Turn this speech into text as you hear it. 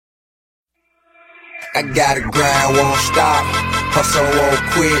I gotta grind, won't stop, hustle, won't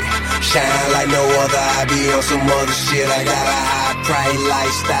quit, shine like no other, I be on some other shit. I got a high price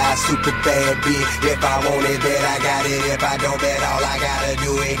lifestyle, super bad bitch. If I want it, bet I got it. If I don't, bet all I gotta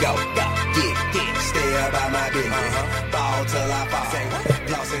do is go, get, stay about my business, ball till I fall,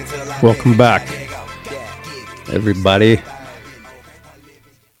 floss until I Welcome back, everybody.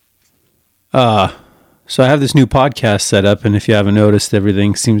 So I have this new podcast set up, and if you haven't noticed,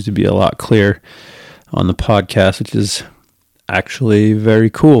 everything seems to be a lot clearer on the podcast, which is actually very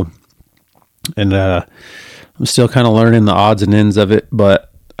cool. And I'm still kind of learning the odds and ends of it,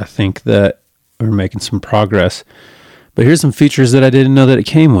 but I think that we're making some progress. But here's some features that I didn't know that it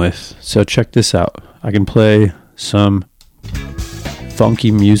came with. So check this out. I can play some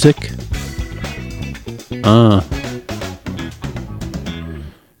funky music.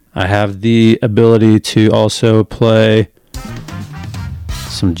 I have the ability to also play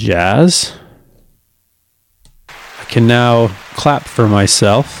some jazz. I can now clap for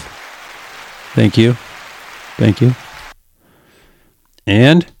myself. Thank you. Thank you.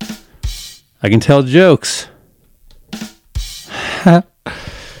 And I can tell jokes.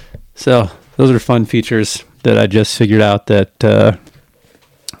 So those are fun features that I just figured out that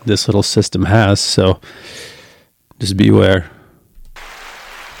this little system has. So just beware.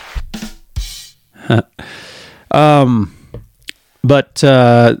 But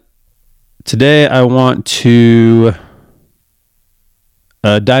today I want to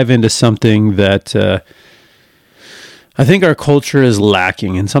dive into something that I think our culture is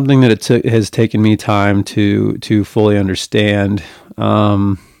lacking, and something that it has taken me time to fully understand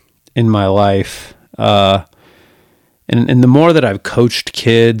in my life. And the more that I've coached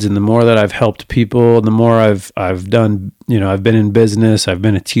kids, and the more that I've helped people, and the more I've done, I've been in business, I've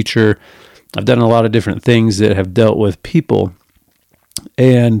been a teacher, I've done a lot of different things that have dealt with people.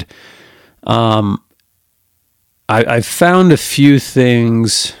 And I've found a few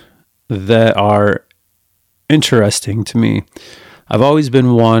things that are interesting to me. I've always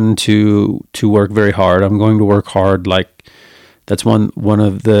been one to work very hard. I'm going to work hard. Like, that's one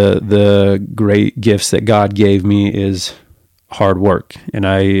of the great gifts that God gave me is hard work. And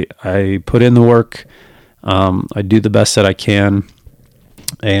I put in the work. I do the best that I can.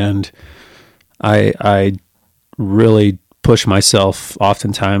 And I really push myself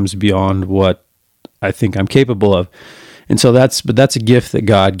oftentimes beyond what I think I'm capable of. And so that's a gift that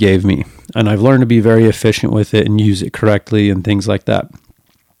God gave me. And I've learned to be very efficient with it and use it correctly and things like that.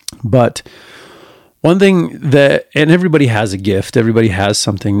 But one thing and everybody has a gift, everybody has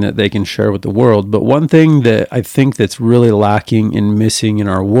something that they can share with the world. But one thing that I think that's really lacking and missing in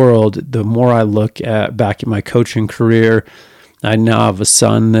our world, the more I look back at my coaching career, I now have a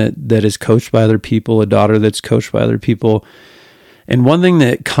son that is coached by other people, a daughter that's coached by other people. And one thing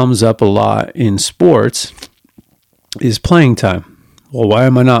that comes up a lot in sports is playing time. Well, why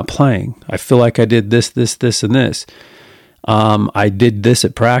am I not playing? I feel like I did this, and this. I did this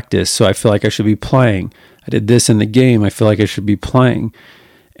at practice, so I feel like I should be playing. I did this in the game. I feel like I should be playing.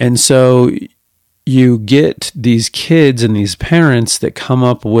 And so you get these kids and these parents that come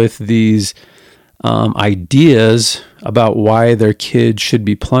up with these ideas about why their kids should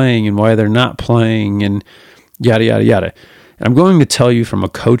be playing and why they're not playing and yada, yada, yada. And I'm going to tell you from a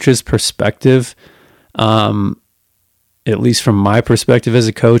coach's perspective, at least from my perspective as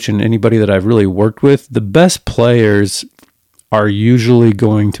a coach and anybody that I've really worked with, the best players are usually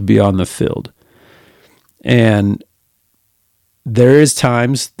going to be on the field. And there is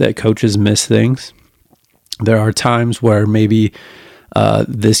times that coaches miss things. There are times where maybe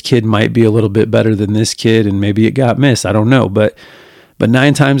this kid might be a little bit better than this kid, and maybe it got missed. I don't know, but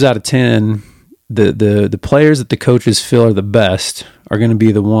 9 times out of 10, the players that the coaches feel are the best are going to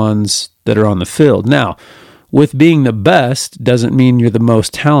be the ones that are on the field. Now, with being the best doesn't mean you're the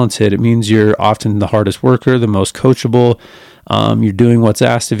most talented. It means you're often the hardest worker, the most coachable. You're doing what's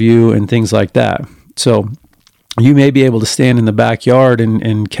asked of you and things like that. So you may be able to stand in the backyard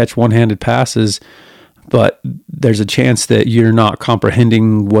and catch one-handed passes, but there's a chance that you're not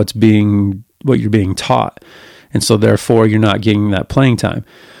comprehending what you're being taught. And so therefore you're not getting that playing time.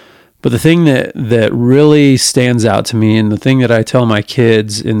 But the thing that really stands out to me, and the thing that I tell my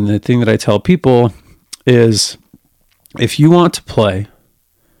kids and the thing that I tell people is, if you want to play,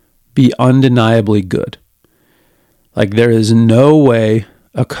 be undeniably good. Like, there is no way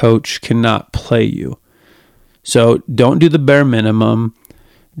a coach cannot play you. So don't do the bare minimum.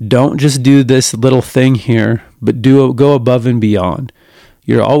 Don't just do this little thing here, but go above and beyond.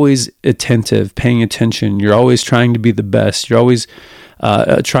 You're always attentive, paying attention. You're always trying to be the best. You're always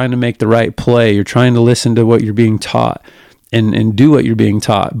trying to make the right play. You're trying to listen to what you're being taught. and do what you're being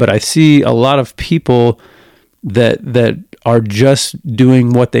taught. But I see a lot of people that are just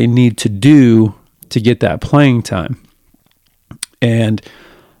doing what they need to do to get that playing time. And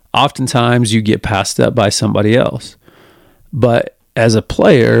oftentimes you get passed up by somebody else. But as a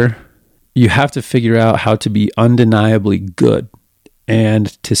player, you have to figure out how to be undeniably good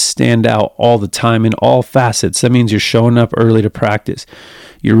and to stand out all the time in all facets. That means you're showing up early to practice.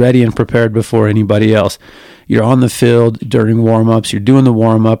 You're ready and prepared before anybody else. You're on the field during warm-ups. You're doing the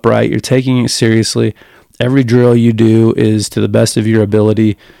warm-up right. You're taking it seriously. Every drill you do is to the best of your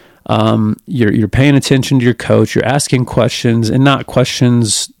ability. You're paying attention to your coach. You're asking questions, and not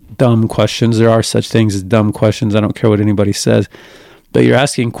questions, dumb questions. There are such things as dumb questions. I don't care what anybody says. But you're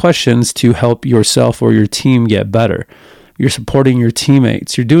asking questions to help yourself or your team get better. You're supporting your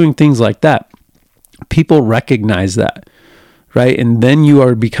teammates. You're doing things like that. People recognize that, right? And then you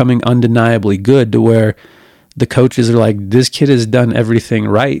are becoming undeniably good to where the coaches are like, this kid has done everything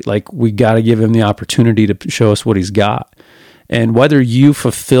right. Like, we got to give him the opportunity to show us what he's got. And whether you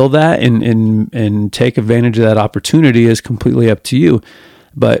fulfill that and take advantage of that opportunity is completely up to you.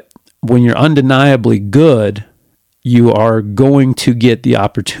 But when you're undeniably good, you are going to get the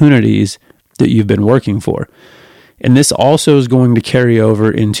opportunities that you've been working for. And this also is going to carry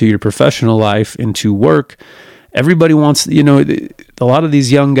over into your professional life, into work. Everybody wants, a lot of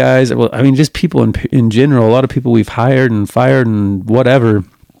these young guys, just people in general, a lot of people we've hired and fired and whatever,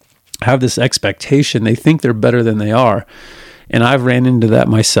 have this expectation. They think they're better than they are. And I've ran into that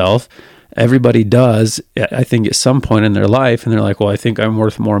myself. Everybody does, I think, at some point in their life, and they're like, well, I think I'm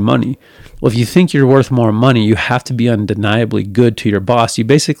worth more money. Well, if you think you're worth more money, you have to be undeniably good to your boss. You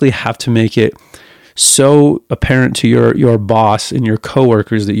basically have to make it so apparent to your boss and your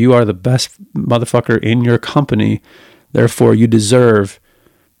coworkers that you are the best motherfucker in your company. Therefore, you deserve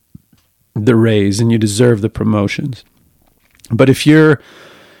the raise and you deserve the promotions. But if you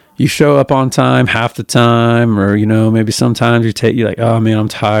show up on time half the time, or maybe sometimes you're like, oh man, I'm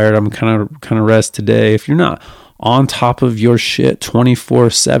tired, I'm kind of rest today. If you're not on top of your shit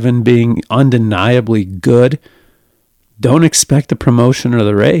 24/7, being undeniably good, don't expect the promotion or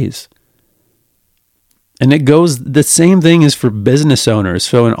the raise. And it goes, the same thing is for business owners.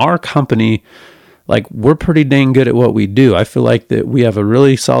 So in our company, like, we're pretty dang good at what we do. I feel like that we have a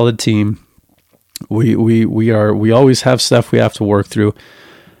really solid team. We always have stuff we have to work through,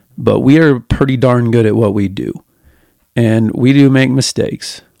 but we are pretty darn good at what we do. And we do make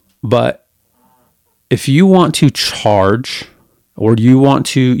mistakes. But if you want to charge, or if you want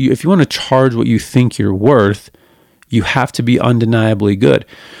to charge what you think you're worth, you have to be undeniably good.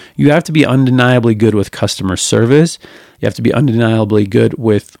 You have to be undeniably good with customer service. You have to be undeniably good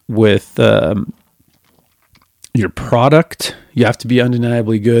with your product. You have to be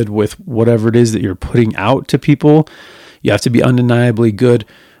undeniably good with whatever it is that you're putting out to people. You have to be undeniably good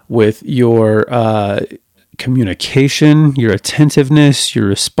with your communication, your attentiveness, your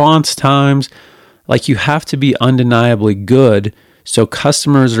response times. Like, you have to be undeniably good. So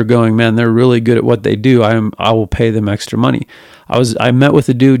customers are going, man, they're really good at what they do. I will pay them extra money. I met with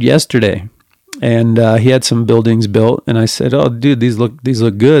a dude yesterday, and he had some buildings built, and I said, oh, dude, these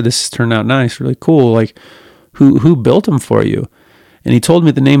look good. This turned out nice, really cool. Like, who built them for you? And he told me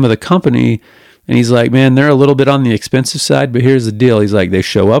the name of the company, and he's like, man, they're a little bit on the expensive side, but here's the deal. He's like, they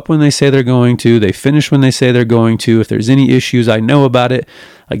show up when they say they're going to. They finish when they say they're going to. If there's any issues, I know about it.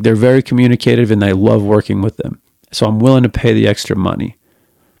 Like, they're very communicative, and I love working with them. So I'm willing to pay the extra money.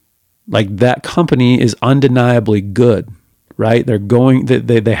 Like, that company is undeniably good, right?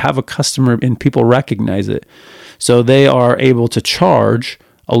 They have a customer and people recognize it. So they are able to charge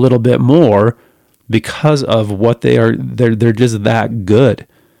a little bit more because of what they are. They're just that good.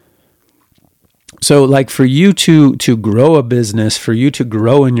 So, like, for you to grow a business, for you to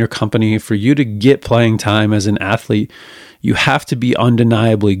grow in your company, for you to get playing time as an athlete, you have to be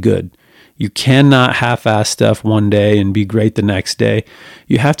undeniably good. You cannot half-ass stuff one day and be great the next day.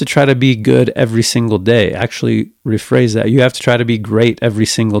 You have to try to be good every single day. Actually, rephrase that. You have to try to be great every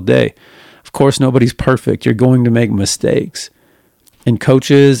single day. Of course, nobody's perfect. You're going to make mistakes. And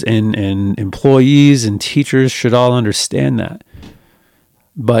coaches and employees and teachers should all understand that.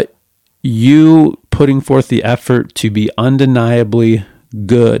 But you putting forth the effort to be undeniably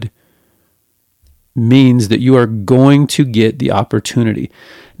good means that you are going to get the opportunity.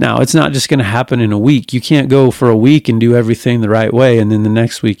 Now, it's not just going to happen in a week. You can't go for a week and do everything the right way, and then the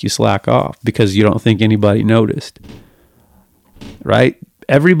next week you slack off because you don't think anybody noticed, right?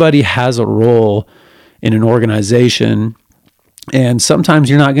 Everybody has a role in an organization, and sometimes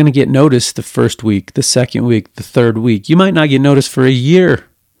you're not going to get noticed the first week, the second week, the third week. You might not get noticed for a year.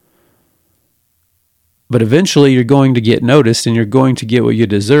 But eventually you're going to get noticed and you're going to get what you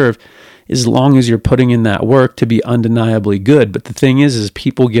deserve as long as you're putting in that work to be undeniably good. But the thing is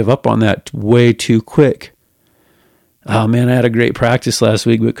people give up on that way too quick. Oh man, I had a great practice last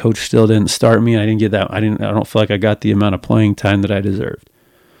week, but coach still didn't start me. I didn't get that. I don't feel like I got the amount of playing time that I deserved.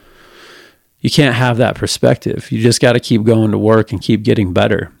 You can't have that perspective. You just got to keep going to work and keep getting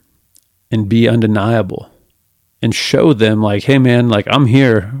better and be undeniable and show them like, hey man, like I'm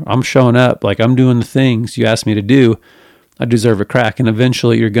here, I'm showing up, like I'm doing the things you asked me to do. I deserve a crack, and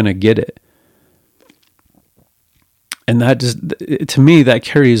eventually you're going to get it. And that just, to me, that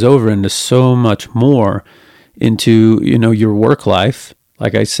carries over into so much more into, your work life,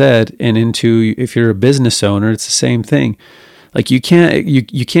 like I said, and into, if you're a business owner, it's the same thing. Like you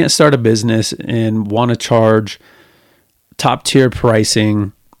can't start a business and want to charge top tier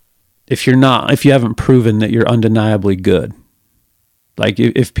pricing if you haven't proven that you're undeniably good. Like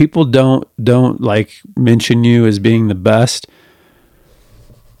if people don't like mention you as being the best,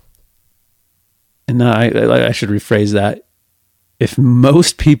 and I should rephrase that. If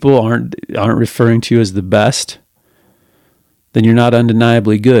most people aren't referring to you as the best, then you're not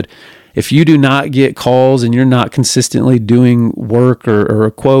undeniably good. If you do not get calls and you're not consistently doing work or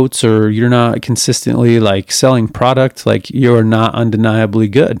quotes, or you're not consistently like selling product, like you're not undeniably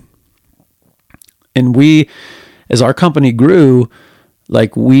good. And we, as our company grew,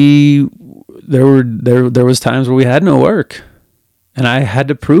 like there was times where we had no work, and I had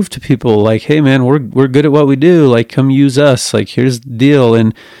to prove to people like, hey man, we're good at what we do. Like come use us. Like here's the deal,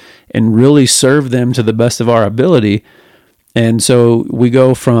 and really serve them to the best of our ability. And so we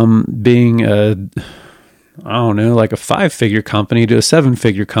go from being like a 5-figure company to a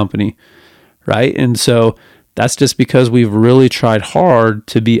 7-figure company, right? And so that's just because we've really tried hard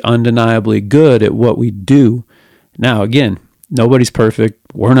to be undeniably good at what we do. Now, again, nobody's perfect.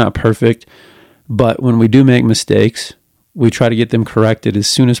 We're not perfect. But when we do make mistakes, we try to get them corrected as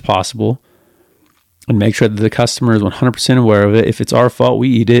soon as possible and make sure that the customer is 100% aware of it. If it's our fault, we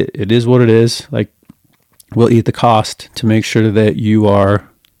eat it. It is what it is. Like, we'll eat the cost to make sure that you are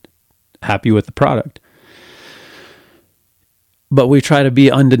happy with the product. But we try to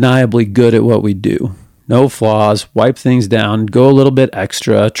be undeniably good at what we do. No flaws, wipe things down, go a little bit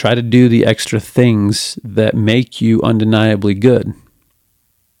extra, try to do the extra things that make you undeniably good.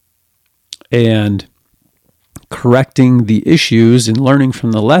 And correcting the issues and learning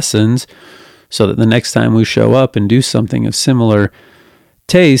from the lessons so that the next time we show up and do something of similar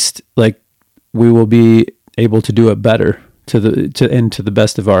taste, like we will be able to do it better to the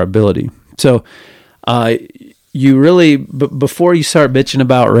best of our ability. So, you really, before you start bitching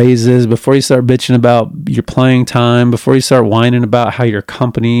about raises, before you start bitching about your playing time, before you start whining about how your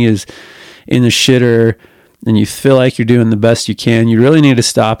company is in the shitter and you feel like you're doing the best you can, you really need to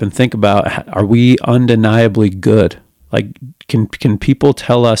stop and think about, are we undeniably good? Like, can people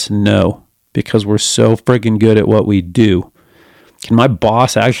tell us no because we're so friggin' good at what we do? Can my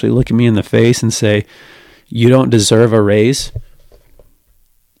boss actually look at me in the face and say, you don't deserve a raise,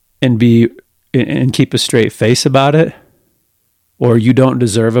 and keep a straight face about it? Or you don't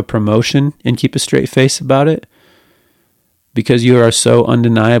deserve a promotion and keep a straight face about it because you are so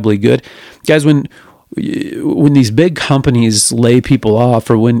undeniably good? Guys, when these big companies lay people off,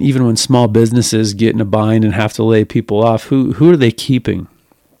 or even when small businesses get in a bind and have to lay people off, who are they keeping?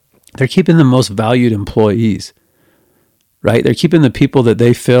 They're keeping the most valued employees, right? They're keeping the people that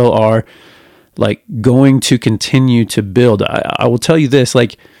they feel are like going to continue to build. I will tell you this,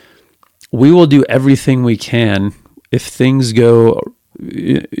 like, we will do everything we can if things go,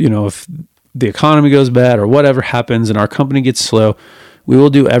 if the economy goes bad or whatever happens and our company gets slow, we will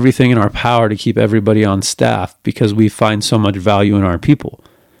do everything in our power to keep everybody on staff because we find so much value in our people.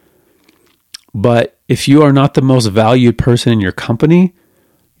 But if you are not the most valued person in your company,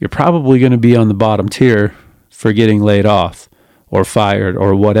 you're probably going to be on the bottom tier for getting laid off or fired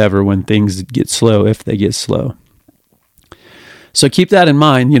or whatever when things get slow, if they get slow. So keep that in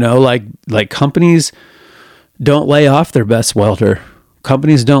mind, like companies don't lay off their best welder.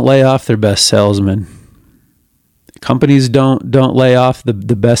 Companies don't lay off their best salesman. Companies don't lay off the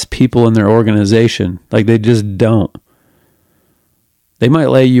best people in their organization. Like, they just don't. They might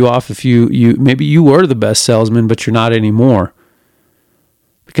lay you off if maybe you were the best salesman, but you're not anymore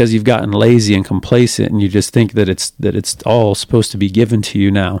because you've gotten lazy and complacent and you just think that it's all supposed to be given to you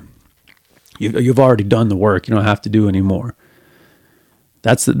now. You've already done the work. You don't have to do any more.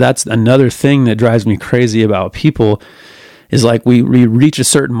 That's another thing that drives me crazy about people is like we reach a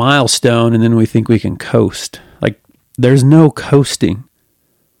certain milestone and then we think we can coast. Like, there's no coasting.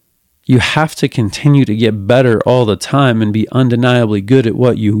 You have to continue to get better all the time and be undeniably good at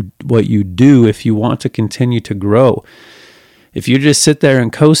what you do if you want to continue to grow. If you just sit there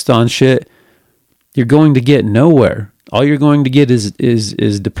and coast on shit, you're going to get nowhere. All you're going to get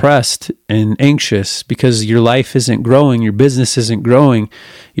is depressed and anxious because your life isn't growing, your business isn't growing,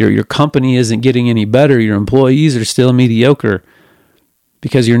 your company isn't getting any better, your employees are still mediocre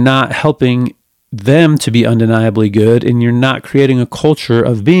because you're not helping them to be undeniably good, and you're not creating a culture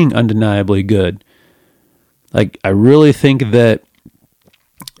of being undeniably good. Like, I really think that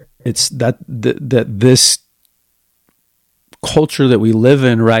it's that this culture that we live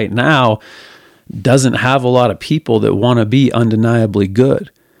in right now doesn't have a lot of people that want to be undeniably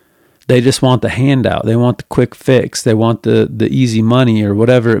good. They just want the handout. They want the quick fix. They want the easy money or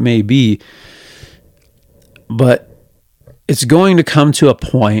whatever it may be. But it's going to come to a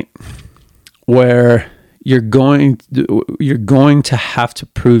point where you're going to have to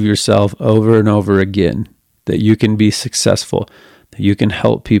prove yourself over and over again that you can be successful, that you can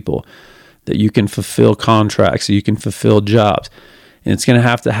help people, that you can fulfill contracts, that you can fulfill jobs. And it's going to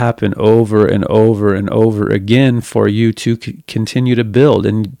have to happen over and over and over again for you to continue to build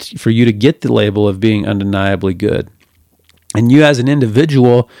and for you to get the label of being undeniably good. And you as an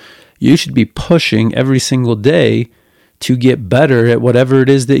individual, you should be pushing every single day to get better at whatever it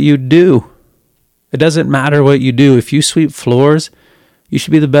is that you do. It doesn't matter what you do. If you sweep floors, you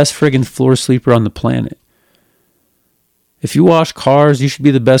should be the best friggin' floor sweeper on the planet. If you wash cars, you should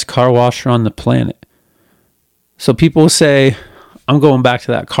be the best car washer on the planet. So people say, I'm going back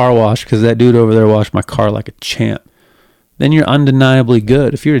to that car wash because that dude over there washed my car like a champ. Then you're undeniably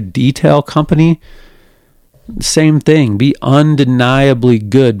good. If you're a detail company, same thing. Be undeniably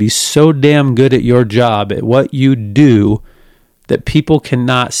good. Be so damn good at your job, at what you do, that people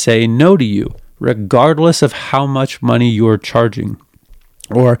cannot say no to you, regardless of how much money you're charging.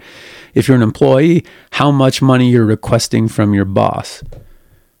 Or if you're an employee, how much money you're requesting from your boss.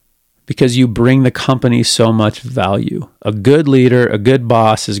 Because you bring the company so much value. A good leader, a good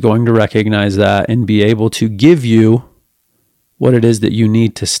boss is going to recognize that and be able to give you what it is that you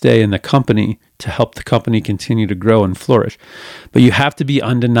need to stay in the company to help the company continue to grow and flourish. But you have to be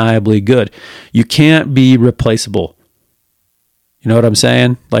undeniably good. You can't be replaceable. You know what I'm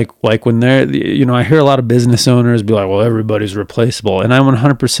saying? Like when they're, I hear a lot of business owners be like, well, everybody's replaceable. And I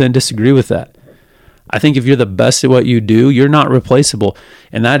 100% disagree with that. I think if you're the best at what you do, you're not replaceable.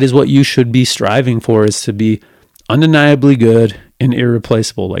 And that is what you should be striving for, is to be undeniably good and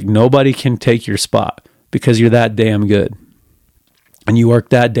irreplaceable. Like, nobody can take your spot because you're that damn good. And you work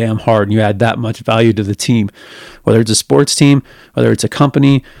that damn hard and you add that much value to the team. Whether it's a sports team, whether it's a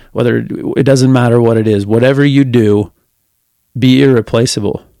company, it doesn't matter what it is. Whatever you do, be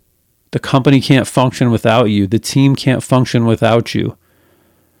irreplaceable. The company can't function without you. The team can't function without you.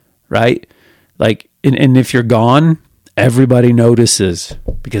 Right? Like, and if you're gone, everybody notices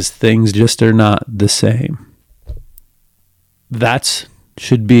because things just are not the same. That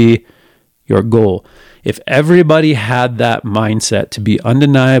should be your goal. If everybody had that mindset to be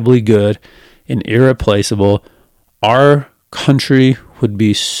undeniably good and irreplaceable, our country would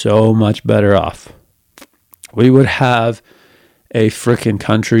be so much better off. We would have a freaking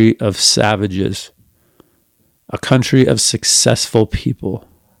country of savages, a country of successful people.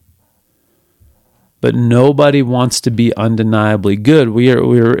 But nobody wants to be undeniably good.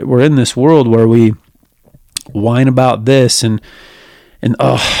 We're in this world where we whine about this and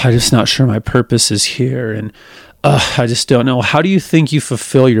I'm just not sure my purpose is here, and I just don't know. How do you think you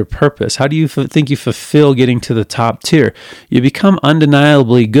fulfill your purpose? How do you think you fulfill getting to the top tier? You become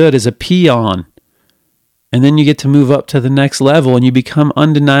undeniably good as a peon. And then you get to move up to the next level and you become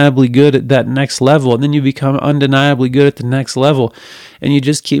undeniably good at that next level. And then you become undeniably good at the next level. And you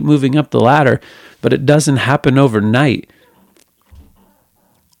just keep moving up the ladder. But it doesn't happen overnight.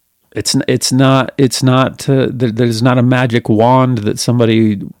 There's not a magic wand that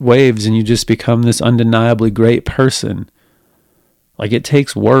somebody waves and you just become this undeniably great person. Like, it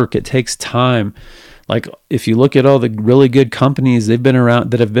takes work. It takes time. Like, if you look at all the really good companies that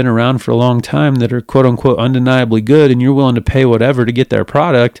have been around for a long time that are quote unquote undeniably good, and you're willing to pay whatever to get their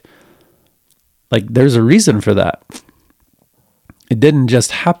product, like, there's a reason for that. It didn't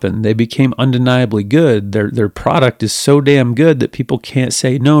just happen. They became undeniably good. Their product is so damn good that people can't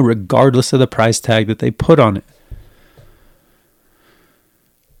say no, regardless of the price tag that they put on it.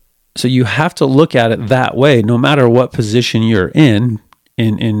 So you have to look at it that way, no matter what position you're in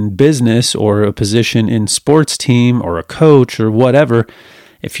business or a position in sports team or a coach or whatever.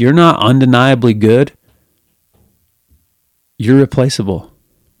 If you're not undeniably good, you're replaceable.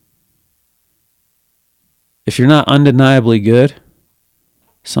 If you're not undeniably good,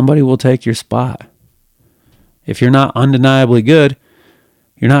 somebody will take your spot. If you're not undeniably good,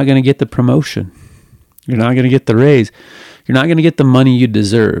 you're not going to get the promotion. You're not going to get the raise. You're not going to get the money you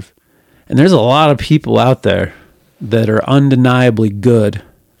deserve. And there's a lot of people out there that are undeniably good,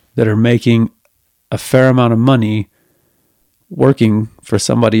 that are making a fair amount of money working for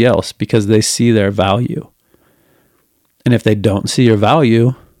somebody else because they see their value. And if they don't see your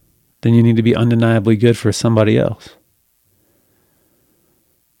value, then you need to be undeniably good for somebody else.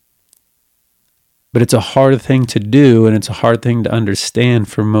 But it's a hard thing to do, and it's a hard thing to understand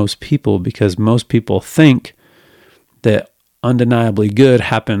for most people, because most people think that undeniably good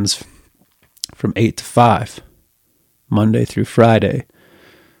happens from 8 to 5, Monday through Friday.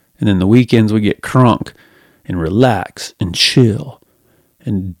 And then the weekends we get crunk and relax and chill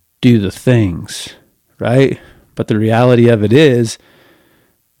and do the things, right? But the reality of it is,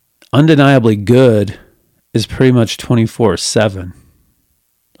 undeniably good is pretty much 24/7.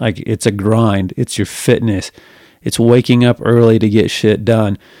 Like, it's a grind. It's your fitness. It's waking up early to get shit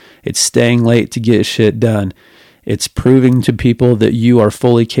done. It's staying late to get shit done. It's proving to people that you are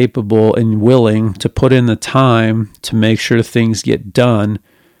fully capable and willing to put in the time to make sure things get done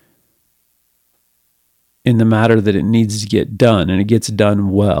in the matter that it needs to get done, and it gets done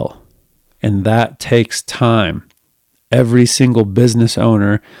well. And that takes time. Every single business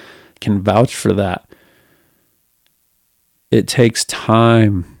owner can vouch for that. It takes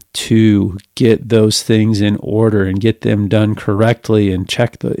time to get those things in order and get them done correctly and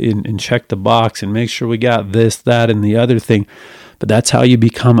check the box and make sure we got this, that, and the other thing. But that's how you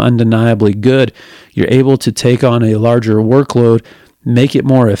become undeniably good. You're able to take on a larger workload, make it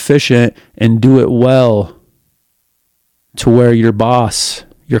more efficient, and do it well, to where your boss,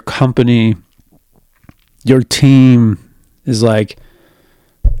 your company, your team is like,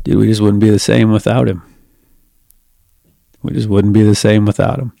 dude, we just wouldn't be the same without him. We just wouldn't be the same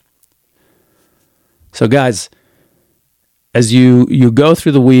without him. So guys, as you go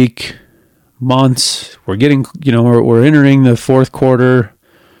through the week, months, we're getting, we're entering the fourth quarter.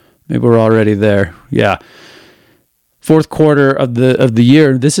 Maybe we're already there. Yeah. Fourth quarter of the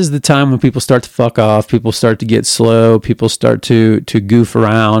year. This is the time when people start to fuck off. People start to get slow. People start to goof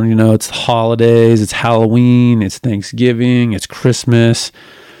around. It's the holidays. It's Halloween. It's Thanksgiving. It's Christmas.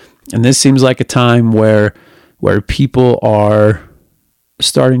 And this seems like a time where people are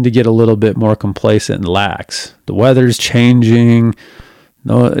starting to get a little bit more complacent and lax. The weather's changing.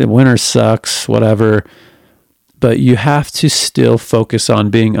 No, winter sucks, whatever. But you have to still focus on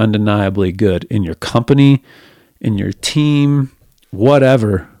being undeniably good in your company, in your team,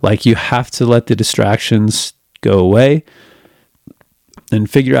 whatever. Like, you have to let the distractions go away and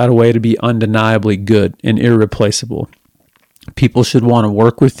figure out a way to be undeniably good and irreplaceable. People should want to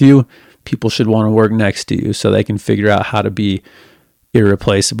work with you. People should want to work next to you so they can figure out how to be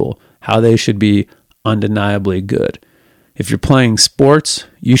irreplaceable, how they should be undeniably good. If you're playing sports,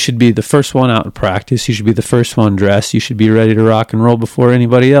 you should be the first one out in practice. You should be the first one dressed. You should be ready to rock and roll before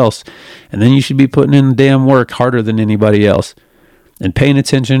anybody else. And then you should be putting in the damn work harder than anybody else and paying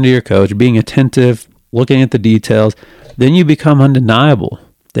attention to your coach, being attentive, looking at the details. Then you become undeniable.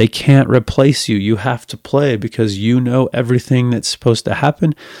 They can't replace you. You have to play because you know everything that's supposed to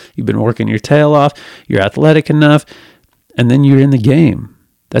happen. You've been working your tail off. You're athletic enough. And then you're in the game.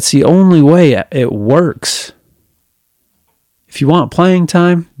 That's the only way it works. If you want playing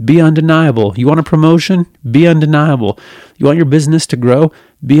time, be undeniable. You want a promotion? Be undeniable. You want your business to grow?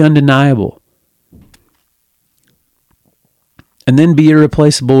 Be undeniable. And then be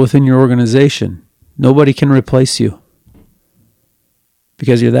irreplaceable within your organization. Nobody can replace you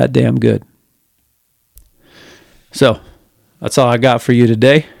because you're that damn good. So, that's all I got for you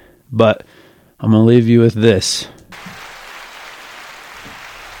today. But I'm going to leave you with this.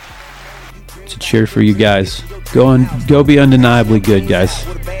 It's a cheer for you guys. Go be undeniably good, guys.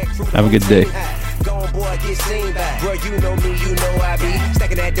 Have a good day. Bro, you know me, you know I be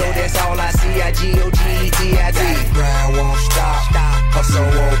stacking that dough, that's all I see. I-G-O-G-E-T-I-D. Grind won't stop, hustle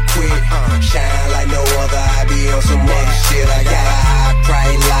won't quit. Shine like no other, I be on some other shit. I got a high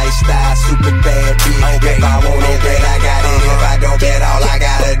price lifestyle, super bad bitch. If I want it, bet I got it. If I don't, bet all I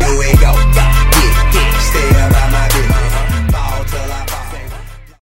gotta